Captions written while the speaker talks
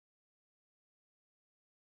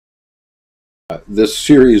This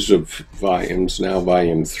series of volumes, now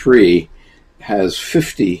volume 3, has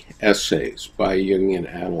 50 essays by Jungian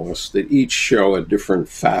analysts that each show a different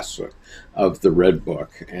facet of the Red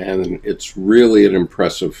Book, and it's really an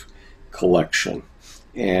impressive collection.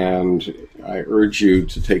 And I urge you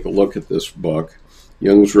to take a look at this book,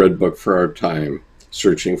 Jung's Red Book for Our Time,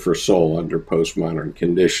 Searching for Soul Under Postmodern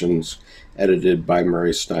Conditions, edited by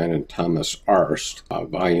Murray Stein and Thomas Arst.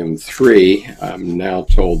 Volume 3, I'm now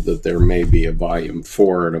told that there may be a Volume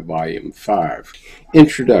 4 and a Volume 5.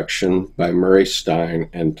 Introduction by Murray Stein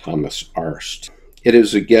and Thomas Arst. It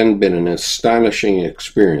has again been an astonishing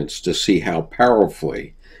experience to see how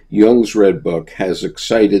powerfully Jung's Red Book has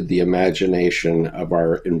excited the imagination of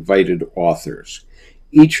our invited authors.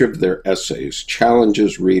 Each of their essays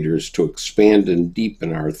challenges readers to expand and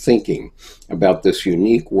deepen our thinking about this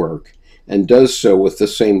unique work, and does so with the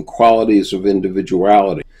same qualities of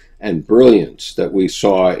individuality and brilliance that we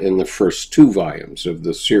saw in the first 2 volumes of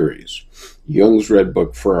the series, Jung's Red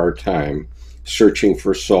Book for Our Time, Searching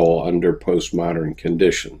for Soul Under Postmodern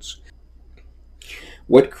Conditions.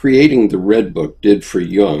 What creating the Red Book did for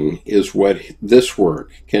Jung is what this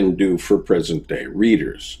work can do for present-day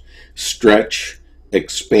readers: stretch,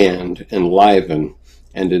 expand, enliven,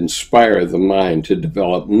 and inspire the mind to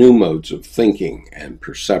develop new modes of thinking and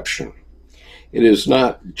perception. It is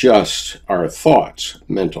not just our thoughts,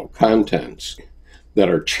 mental contents, that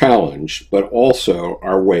are challenged, but also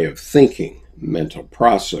our way of thinking, mental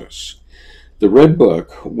process. The Red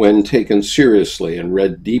Book, when taken seriously and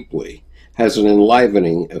read deeply, has an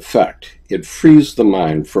enlivening effect. It frees the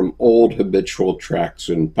mind from old habitual tracks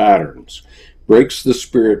and patterns, breaks the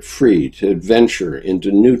spirit free to adventure into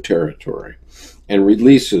new territory, and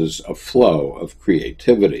releases a flow of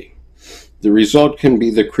creativity. The result can be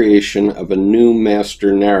the creation of a new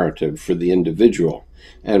master narrative for the individual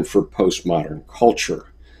and for postmodern culture,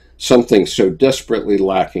 something so desperately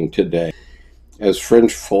lacking today, as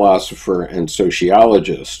French philosopher and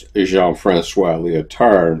sociologist Jean-Francois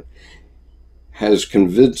Lyotard has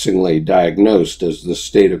convincingly diagnosed as the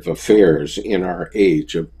state of affairs in our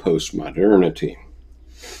age of postmodernity.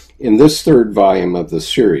 In this 3rd volume of the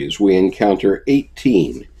series, we encounter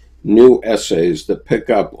 18 new essays that pick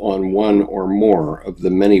up on one or more of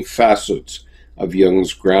the many facets of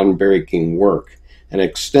Jung's groundbreaking work and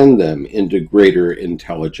extend them into greater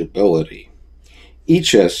intelligibility.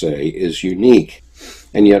 Each essay is unique,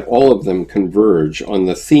 and yet all of them converge on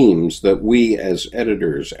the themes that we as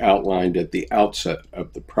editors outlined at the outset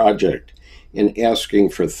of the project in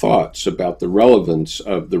asking for thoughts about the relevance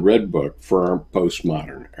of the Red Book for our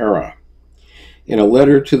postmodern era. In a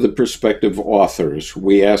letter to the prospective authors,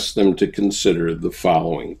 we asked them to consider the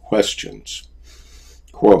following questions.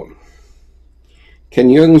 Quote, can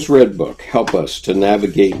Jung's Red Book help us to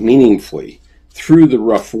navigate meaningfully through the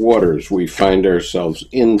rough waters we find ourselves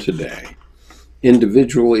in today,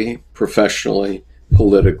 individually, professionally,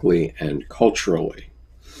 politically, and culturally?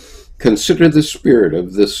 Consider the spirit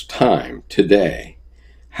of this time, today.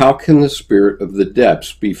 How can the spirit of the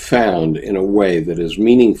depths be found in a way that is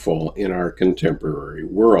meaningful in our contemporary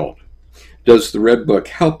world? Does the Red Book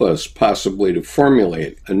help us possibly to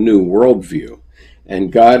formulate a new worldview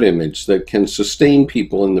and God image that can sustain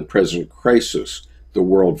people in the present crisis the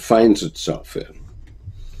world finds itself in?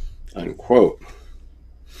 Unquote.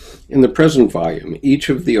 In the present volume, each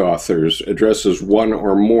of the authors addresses one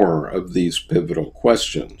or more of these pivotal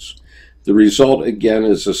questions. The result, again,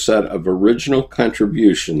 is a set of original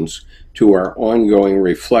contributions to our ongoing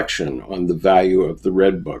reflection on the value of the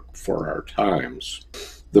Red Book for our times.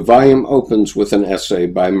 The volume opens with an essay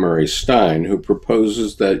by Murray Stein, who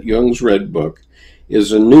proposes that Jung's Red Book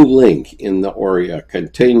is a new link in the Aurea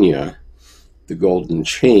Catena, the golden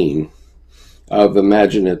chain, of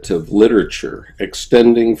imaginative literature,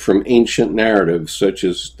 extending from ancient narratives such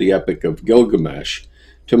as the Epic of Gilgamesh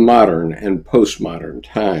to modern and postmodern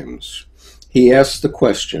times. He asks the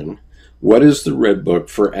question, what is the Red Book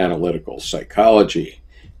for analytical psychology?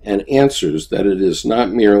 And answers that it is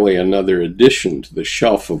not merely another addition to the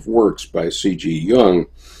shelf of works by C.G. Jung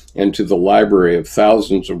and to the library of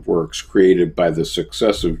thousands of works created by the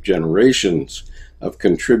successive generations of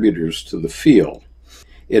contributors to the field.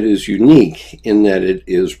 It is unique in that it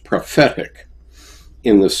is prophetic,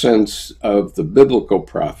 in the sense of the biblical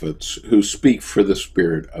prophets who speak for the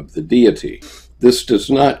spirit of the deity. This does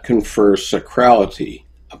not confer sacrality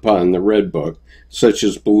upon the Red Book, such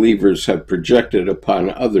as believers have projected upon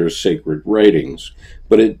other sacred writings,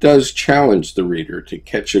 but it does challenge the reader to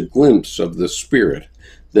catch a glimpse of the spirit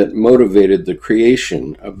that motivated the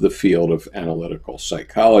creation of the field of analytical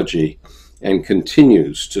psychology and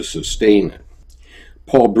continues to sustain it.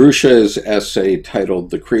 Paul Brutsche's essay titled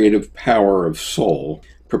The Creative Power of Soul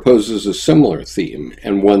proposes a similar theme,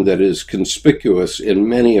 and one that is conspicuous in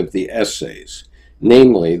many of the essays,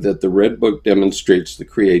 namely that the Red Book demonstrates the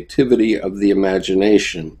creativity of the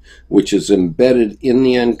imagination, which is embedded in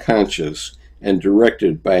the unconscious and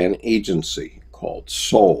directed by an agency called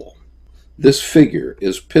soul. This figure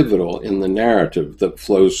is pivotal in the narrative that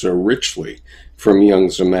flows so richly from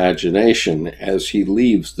Jung's imagination as he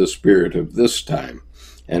leaves the spirit of this time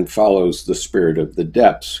and follows the spirit of the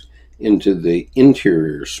depths into the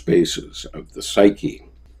interior spaces of the psyche.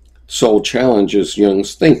 Soul challenges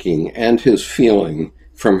Jung's thinking and his feeling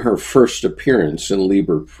from her first appearance in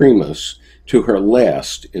Liber Primus to her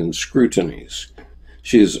last in Scrutinies.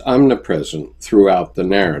 She is omnipresent throughout the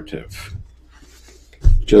narrative.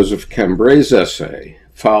 Joseph Cambray's essay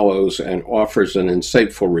follows and offers an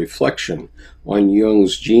insightful reflection on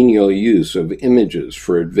Jung's genial use of images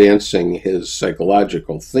for advancing his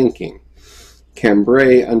psychological thinking.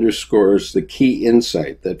 Cambray underscores the key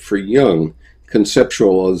insight that for Jung,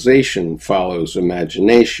 conceptualization follows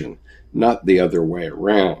imagination, not the other way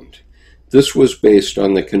around. This was based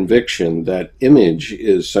on the conviction that image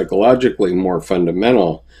is psychologically more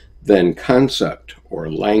fundamental than concept or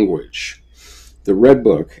language. The Red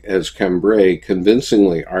Book, as Cambray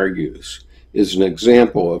convincingly argues, is an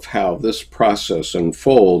example of how this process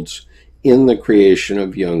unfolds in the creation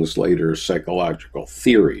of Jung's later psychological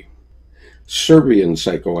theory. Serbian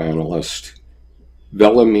psychoanalyst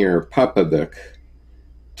Velimir Popović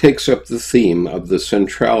takes up the theme of the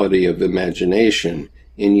centrality of imagination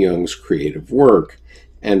in Jung's creative work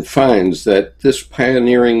and finds that this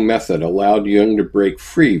pioneering method allowed Jung to break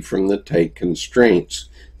free from the tight constraints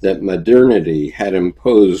that modernity had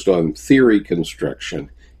imposed on theory construction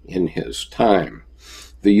in his time.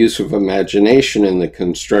 The use of imagination in the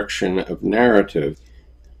construction of narrative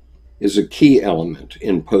is a key element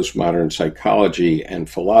in postmodern psychology and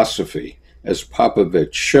philosophy, as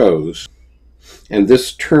Popović shows, and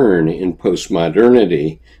this turn in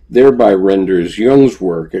postmodernity thereby renders Jung's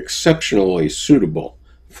work exceptionally suitable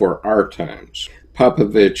for our times.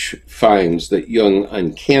 Popović finds that Jung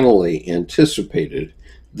uncannily anticipated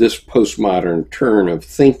this postmodern turn of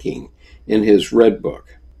thinking in his Red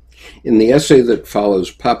Book. In the essay that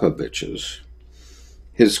follows Popovic's,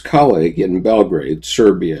 his colleague in Belgrade,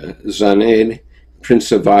 Serbia, Zanet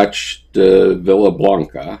Prinčevac de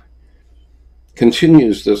Villablanca,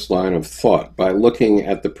 continues this line of thought by looking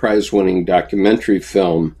at the prize-winning documentary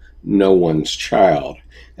film No One's Child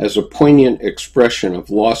as a poignant expression of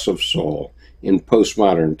loss of soul in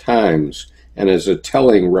postmodern times and as a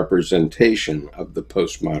telling representation of the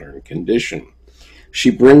postmodern condition. She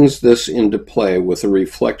brings this into play with a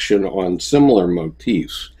reflection on similar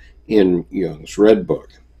motifs in Jung's Red Book.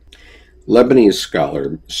 Lebanese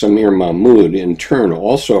scholar Samir Mahmoud, in turn,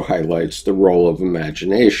 also highlights the role of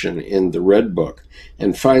imagination in the Red Book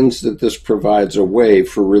and finds that this provides a way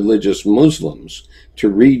for religious Muslims to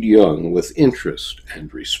read Jung with interest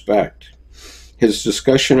and respect. His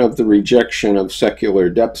discussion of the rejection of secular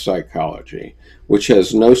depth psychology, which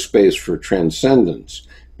has no space for transcendence,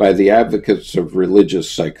 by the advocates of religious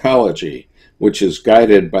psychology, which is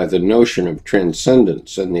guided by the notion of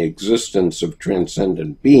transcendence and the existence of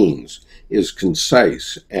transcendent beings, is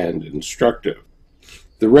concise and instructive.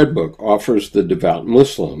 The Red Book offers the devout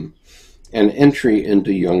Muslim an entry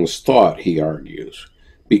into Jung's thought, he argues,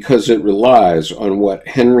 because it relies on what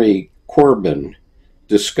Henry Corbin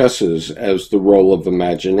discusses as the role of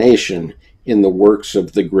imagination in the works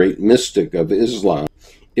of the great mystic of Islam,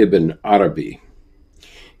 Ibn Arabi.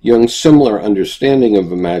 Jung's similar understanding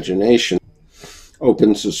of imagination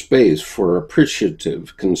opens a space for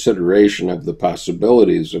appreciative consideration of the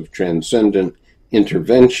possibilities of transcendent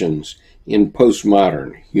interventions in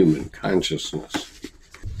postmodern human consciousness.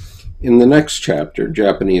 In the next chapter,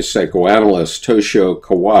 Japanese psychoanalyst Toshio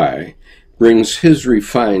Kawai brings his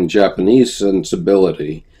refined Japanese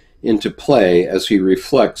sensibility into play as he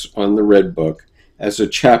reflects on the Red Book as a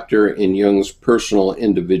chapter in Jung's personal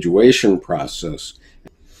individuation process,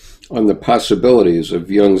 on the possibilities of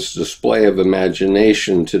Jung's display of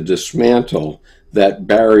imagination to dismantle that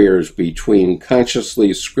barriers between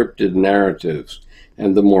consciously scripted narratives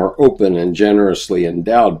and the more open and generously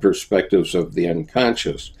endowed perspectives of the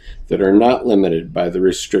unconscious that are not limited by the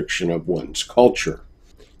restriction of one's culture.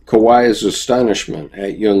 Kawai's astonishment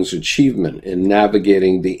at Jung's achievement in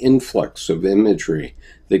navigating the influx of imagery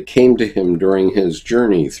that came to him during his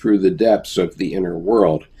journey through the depths of the inner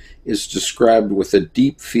world is described with a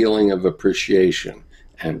deep feeling of appreciation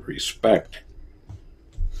and respect.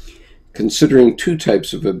 Considering two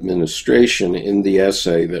types of administration in the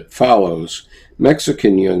essay that follows,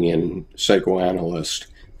 Mexican Jungian psychoanalyst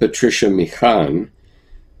Patricia Michan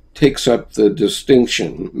takes up the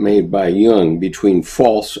distinction made by Jung between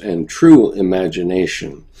false and true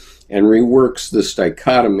imagination and reworks this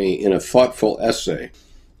dichotomy in a thoughtful essay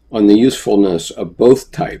on the usefulness of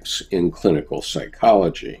both types in clinical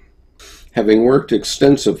psychology. Having worked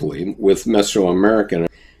extensively with Mesoamerican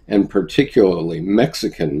and particularly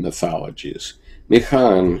Mexican mythologies,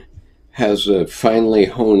 Michan has a finely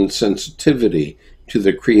honed sensitivity to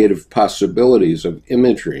the creative possibilities of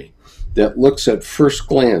imagery that looks at first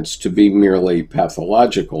glance to be merely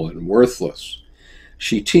pathological and worthless.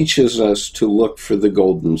 She teaches us to look for the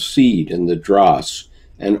golden seed in the dross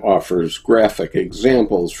and offers graphic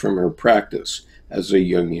examples from her practice as a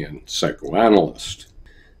Jungian psychoanalyst.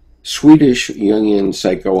 Swedish Jungian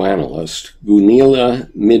psychoanalyst Gunilla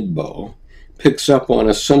Midbo picks up on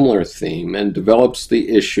a similar theme and develops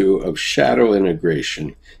the issue of shadow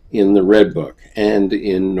integration in the Red Book and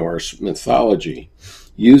in Norse mythology,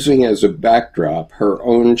 using as a backdrop her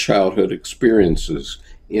own childhood experiences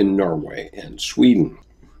in Norway and Sweden.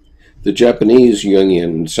 The Japanese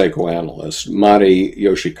Jungian psychoanalyst Mari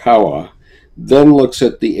Yoshikawa then looks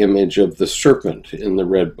at the image of the serpent in the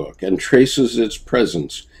Red Book and traces its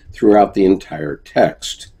presence throughout the entire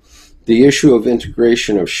text. The issue of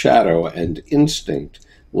integration of shadow and instinct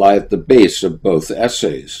lie at the base of both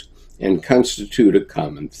essays and constitute a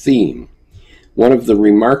common theme. One of the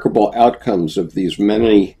remarkable outcomes of these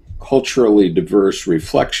many culturally diverse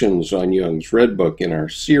reflections on Jung's Red Book in our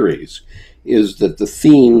series is that the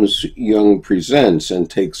themes Jung presents and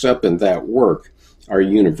takes up in that work are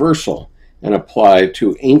universal and apply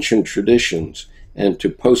to ancient traditions and to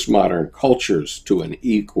postmodern cultures to an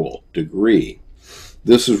equal degree.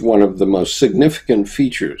 This is one of the most significant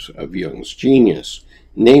features of Jung's genius,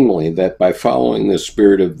 namely that by following the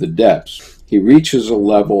spirit of the depths, he reaches a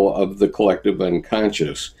level of the collective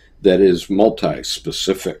unconscious that is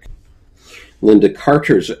multi-specific. Linda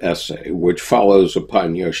Carter's essay, which follows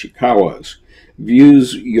upon Yoshikawa's,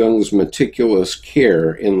 views Jung's meticulous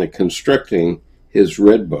care in the constructing his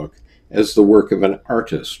Red Book as the work of an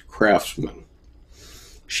artist, craftsman.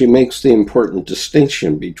 She makes the important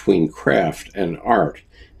distinction between craft and art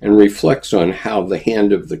and reflects on how the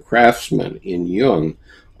hand of the craftsman in Jung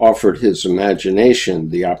offered his imagination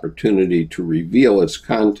the opportunity to reveal its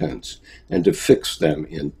contents and to fix them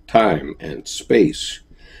in time and space.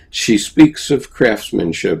 She speaks of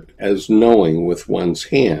craftsmanship as knowing with one's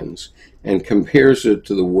hands and compares it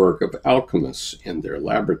to the work of alchemists in their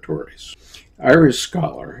laboratories. Irish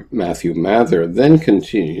scholar Matthew Mather then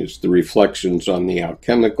continues the reflections on the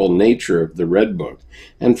alchemical nature of the Red Book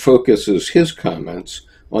and focuses his comments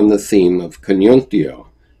on the theme of conjunctio,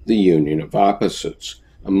 the union of opposites,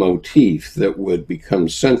 a motif that would become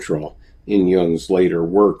central in Jung's later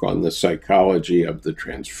work on the psychology of the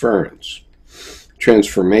transference.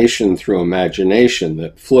 Transformation through imagination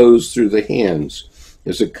that flows through the hands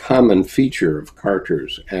is a common feature of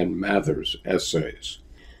Carter's and Mather's essays.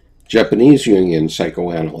 Japanese Jungian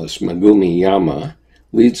psychoanalyst Megumi Yama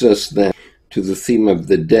leads us then to the theme of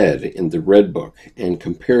the dead in the Red Book and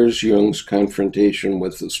compares Jung's confrontation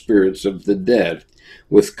with the spirits of the dead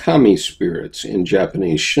with kami spirits in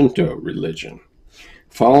Japanese Shinto religion.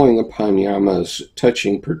 Following upon Yama's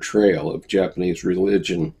touching portrayal of Japanese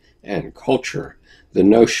religion and culture, the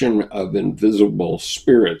notion of invisible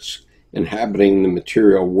spirits inhabiting the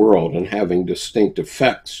material world and having distinct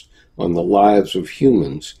effects on the lives of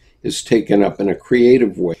humans is taken up in a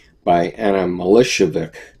creative way by Anna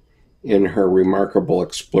Malishevich in her remarkable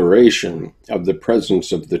exploration of the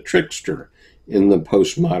presence of the trickster in the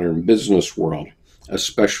postmodern business world,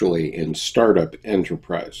 especially in startup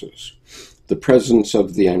enterprises. The presence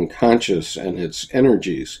of the unconscious and its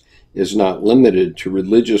energies is not limited to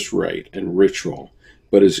religious rite and ritual,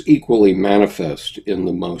 but is equally manifest in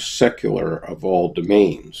the most secular of all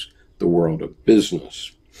domains, the world of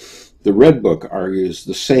business. The Red Book argues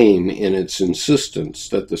the same in its insistence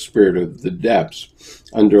that the spirit of the depths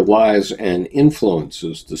underlies and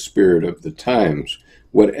influences the spirit of the times,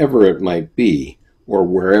 whatever it might be or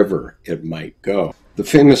wherever it might go. The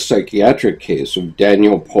famous psychiatric case of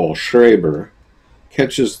Daniel Paul Schreiber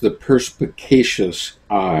catches the perspicacious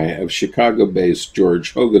eye of Chicago-based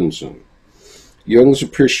George Hoganson. Jung's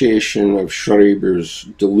appreciation of Schreiber's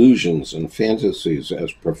delusions and fantasies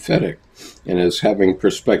as prophetic and as having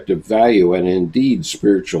prospective value and indeed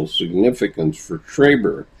spiritual significance for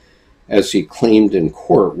Schreiber, as he claimed in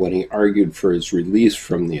court when he argued for his release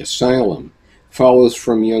from the asylum, follows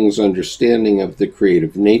from Jung's understanding of the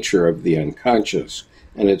creative nature of the unconscious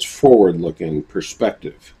and its forward-looking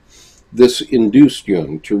perspective. This induced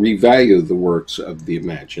Jung to revalue the works of the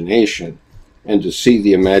imagination and to see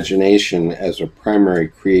the imagination as a primary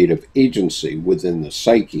creative agency within the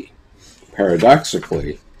psyche.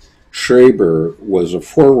 Paradoxically, Schreber was a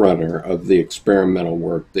forerunner of the experimental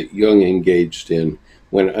work that Jung engaged in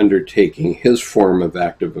when undertaking his form of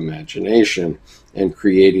active imagination and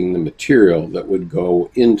creating the material that would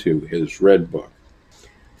go into his Red Book.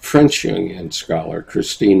 French Jungian scholar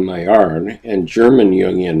Christine Maillard and German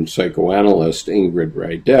Jungian psychoanalyst Ingrid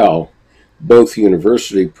Riedel, both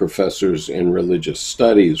university professors in religious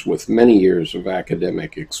studies with many years of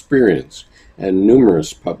academic experience and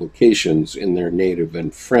numerous publications in their native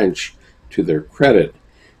and French to their credit,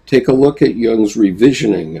 take a look at Jung's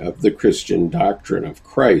revisioning of the Christian doctrine of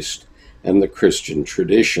Christ and the Christian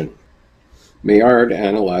tradition. Maillard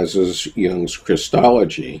analyzes Jung's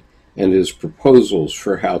Christology and his proposals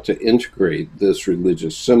for how to integrate this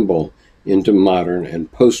religious symbol into modern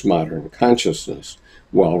and postmodern consciousness,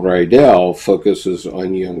 while Riedel focuses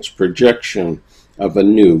on Jung's projection of a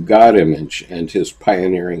new God image and his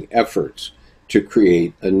pioneering efforts to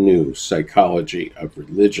create a new psychology of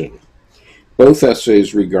religion. Both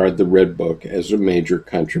essays regard the Red Book as a major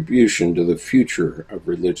contribution to the future of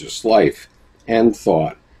religious life and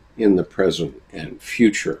thought in the present and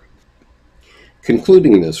future.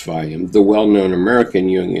 Concluding this volume, the well-known American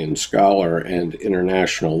Jungian scholar and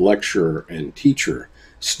international lecturer and teacher,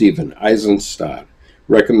 Stephen Eisenstadt,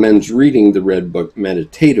 recommends reading the Red Book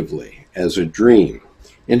meditatively, as a dream.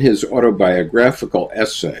 In his autobiographical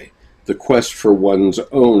essay, The Quest for One's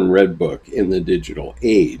Own Red Book in the Digital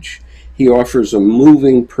Age, he offers a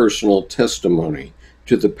moving personal testimony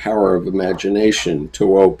to the power of imagination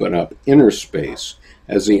to open up inner space,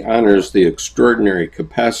 as he honors the extraordinary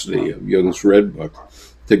capacity of Jung's Red Book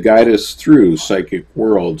to guide us through psychic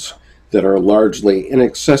worlds that are largely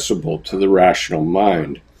inaccessible to the rational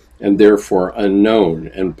mind, and therefore unknown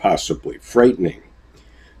and possibly frightening,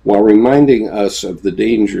 while reminding us of the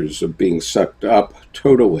dangers of being sucked up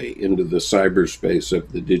totally into the cyberspace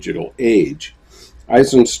of the digital age.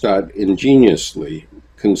 Eisenstadt ingeniously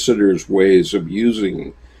considers ways of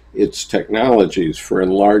using its technologies for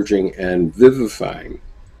enlarging and vivifying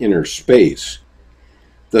inner space,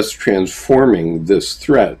 thus transforming this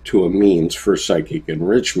threat to a means for psychic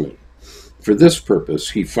enrichment. For this purpose,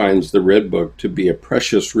 he finds the Red Book to be a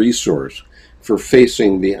precious resource for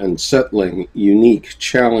facing the unsettling, unique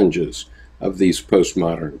challenges of these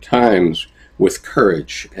postmodern times with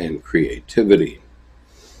courage and creativity.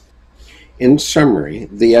 In summary,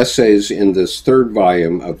 the essays in this third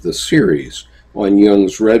volume of the series on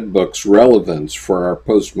Jung's Red Book's relevance for our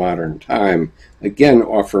postmodern time again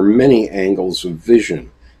offer many angles of vision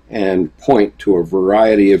and point to a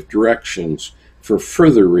variety of directions for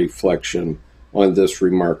further reflection on this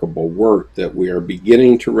remarkable work that we are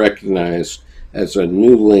beginning to recognize as a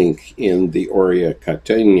new link in the Aurea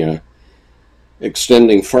Catena,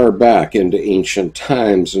 extending far back into ancient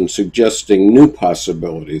times and suggesting new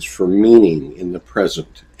possibilities for meaning in the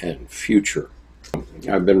present and future.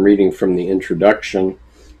 I've been reading from the introduction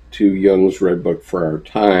to Jung's Red Book for Our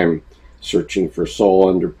Time, Searching for Soul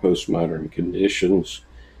Under Postmodern Conditions,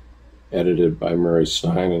 edited by Murray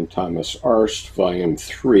Stein and Thomas Arst, Volume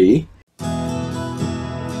 3.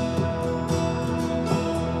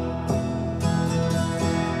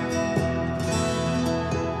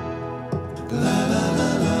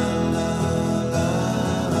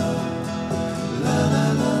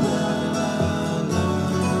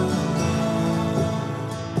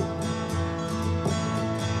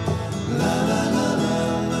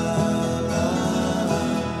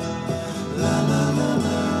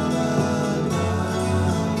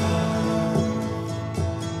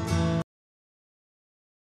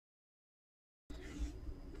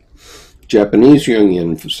 Japanese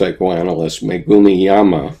Jungian psychoanalyst Megumi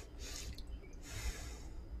Yama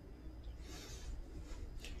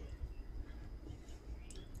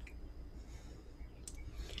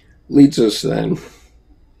leads us then,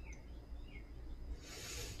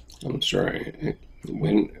 I'm sorry,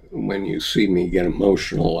 when you see me get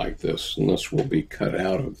emotional like this, and this will be cut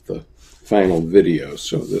out of the final video,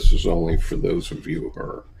 so this is only for those of you who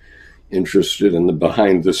are interested in the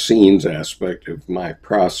behind-the-scenes aspect of my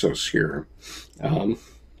process here.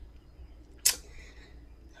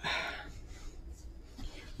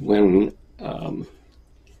 When I'm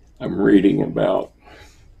reading about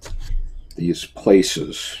these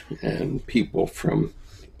places and people from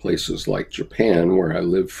places like Japan, where I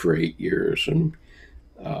lived for 8 years, and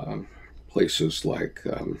places like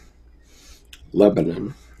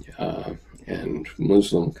Lebanon and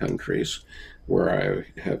Muslim countries, where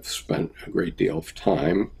I have spent a great deal of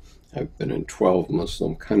time, I've been in 12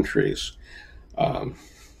 Muslim countries.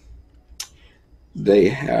 They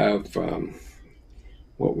have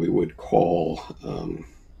what we would call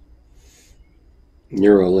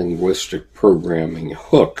neuro-linguistic programming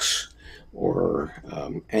hooks or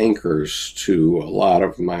anchors to a lot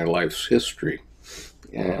of my life's history.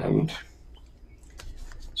 And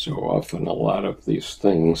so often a lot of these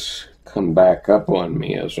things come back up on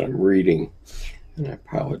me as I'm reading, and I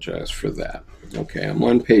apologize for that. Okay, I'm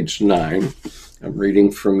on page 9. I'm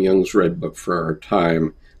reading from Jung's Red Book for Our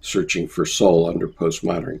Time, Searching for Soul Under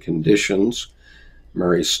Postmodern Conditions.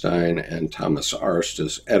 Murray Stein and Thomas Arst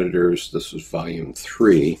as editors. This is volume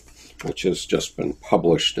 3, which has just been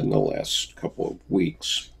published in the last couple of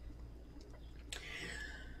weeks.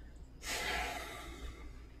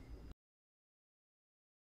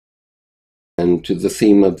 And to the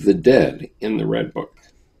theme of the dead in the Red Book.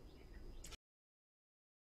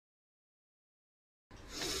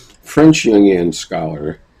 French Jungian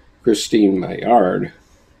scholar Christine Maillard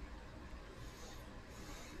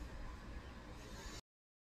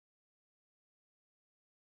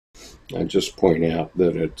I just point out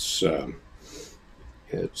that it's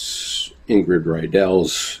Ingrid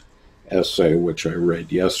Rydell's essay, which I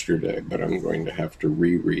read yesterday, but I'm going to have to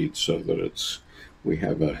reread so that we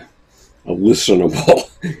have a listenable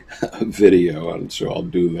video, and so I'll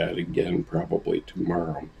do that again probably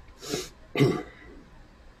tomorrow.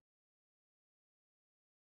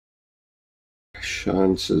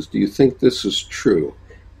 Sean says, do you think this is true?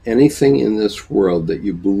 Anything in this world that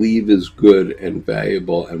you believe is good and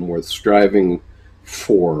valuable and worth striving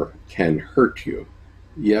for can hurt you?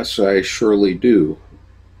 Yes, I surely do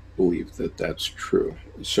believe that that's true.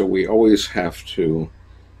 So we always have to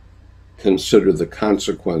consider the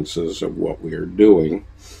consequences of what we are doing.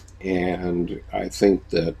 And I think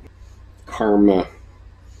that karma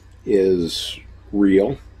is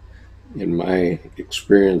real. In my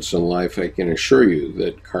experience in life, I can assure you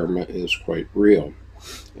that karma is quite real.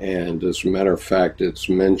 And as a matter of fact, it's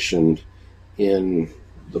mentioned in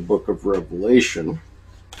the book of Revelation.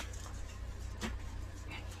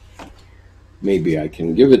 Maybe I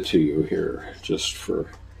can give it to you here just for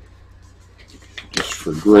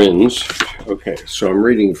grins. Okay, so I'm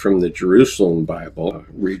reading from the Jerusalem Bible,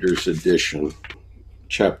 Reader's Edition,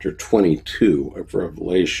 chapter 22 of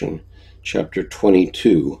Revelation, chapter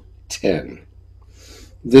 22:10.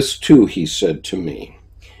 This too he said to me,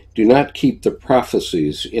 do not keep the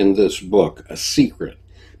prophecies in this book a secret,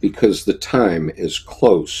 because the time is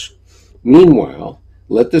close. Meanwhile,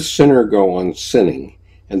 let the sinner go on sinning,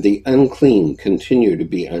 and the unclean continue to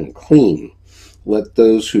be unclean. Let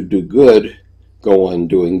those who do good go on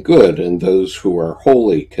doing good, and those who are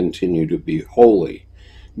holy continue to be holy.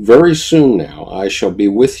 Very soon now I shall be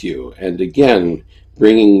with you, and again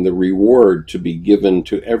bringing the reward to be given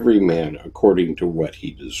to every man according to what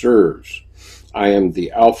he deserves. I am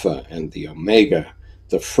the Alpha and the Omega,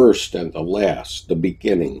 the first and the last, the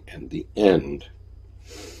beginning and the end.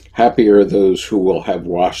 Happy are those who will have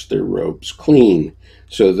washed their robes clean,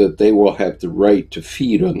 so that they will have the right to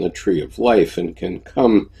feed on the tree of life and can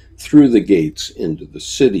come through the gates into the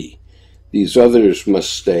city. These others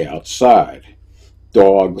must stay outside.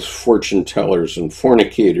 Dogs, fortune tellers, and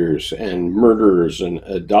fornicators, and murderers, and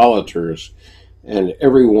idolaters, and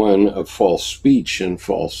everyone of false speech and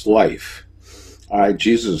false life. I,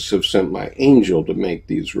 Jesus, have sent my angel to make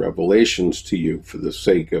these revelations to you for the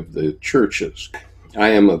sake of the churches. I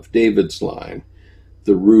am of David's line,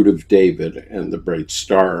 the root of David, and the bright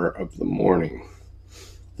star of the morning.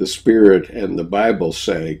 The Spirit and the Bible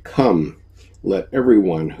say, come, let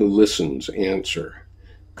everyone who listens answer.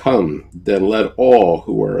 Come, then let all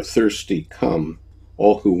who are thirsty come.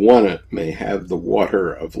 All who want it may have the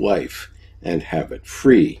water of life and have it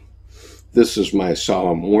free. This is my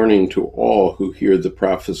solemn warning to all who hear the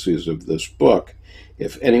prophecies of this book.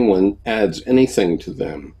 If anyone adds anything to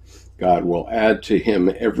them, God will add to him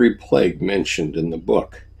every plague mentioned in the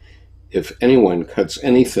book. If anyone cuts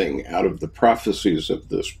anything out of the prophecies of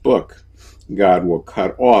this book, God will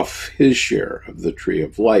cut off his share of the tree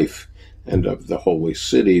of life and of the holy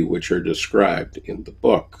city which are described in the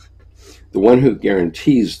book. The one who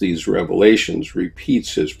guarantees these revelations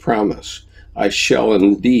repeats his promise. I shall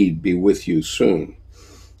indeed be with you soon.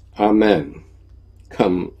 Amen.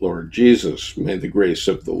 Come, Lord Jesus. May the grace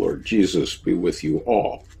of the Lord Jesus be with you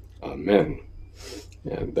all. Amen.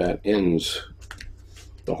 And that ends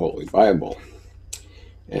the Holy Bible.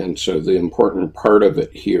 And so the important part of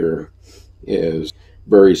it here is,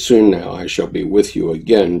 very soon now I shall be with you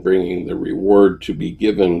again, bringing the reward to be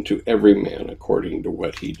given to every man according to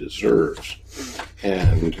what he deserves.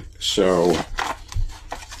 And so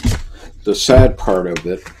the sad part of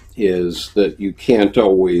it is that you can't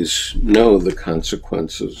always know the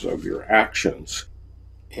consequences of your actions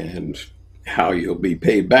and how you'll be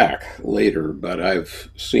paid back later. But I've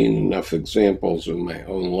seen enough examples in my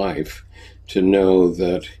own life to know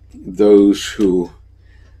that those who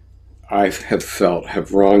I have felt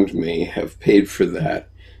have wronged me have paid for that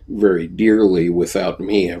very dearly without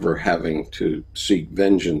me ever having to seek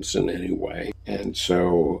vengeance in any way. And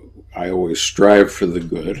so I always strive for the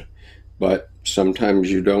good, but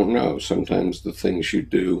sometimes you don't know. Sometimes the things you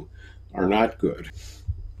do are not good,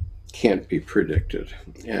 can't be predicted.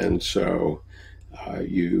 And so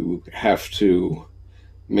you have to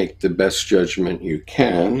make the best judgment you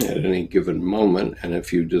can at any given moment. And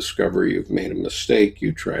if you discover you've made a mistake,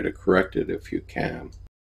 you try to correct it if you can.